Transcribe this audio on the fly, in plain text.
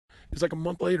It's like a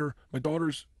month later, my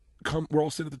daughter's come. We're all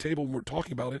sitting at the table and we're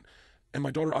talking about it. And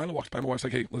my daughter Isla walks by. My wife's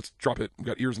like, "Hey, let's drop it. We've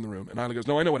got ears in the room." And Isla goes,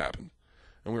 "No, I know what happened."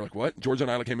 And we were like, "What?" Georgia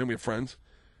and Isla came in. We have friends.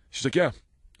 She's like, "Yeah,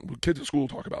 kids at school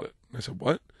talk about it." And I said,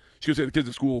 "What?" She goes, "Yeah, the kids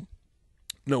at school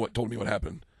know what told me what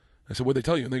happened." I said, "What'd they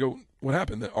tell you?" And they go, "What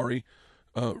happened? That Ari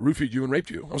roofied you and raped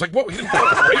you." I was like, "What? He didn't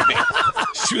rape me."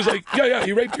 She was like, yeah,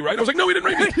 he raped you, right? I was like, "No, he didn't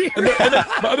rape me." And then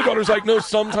my other daughter's like, "No,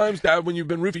 sometimes, Dad, when you've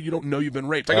been roofied, you don't know you've been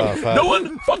raped." I go, "No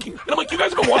one fucking..." And I'm like, "You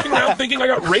guys have been walking around thinking I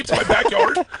got raped in my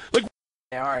backyard?" Like,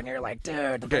 They are, and you're like,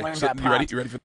 dude, the okay, balloon so got you ready? popped. You ready for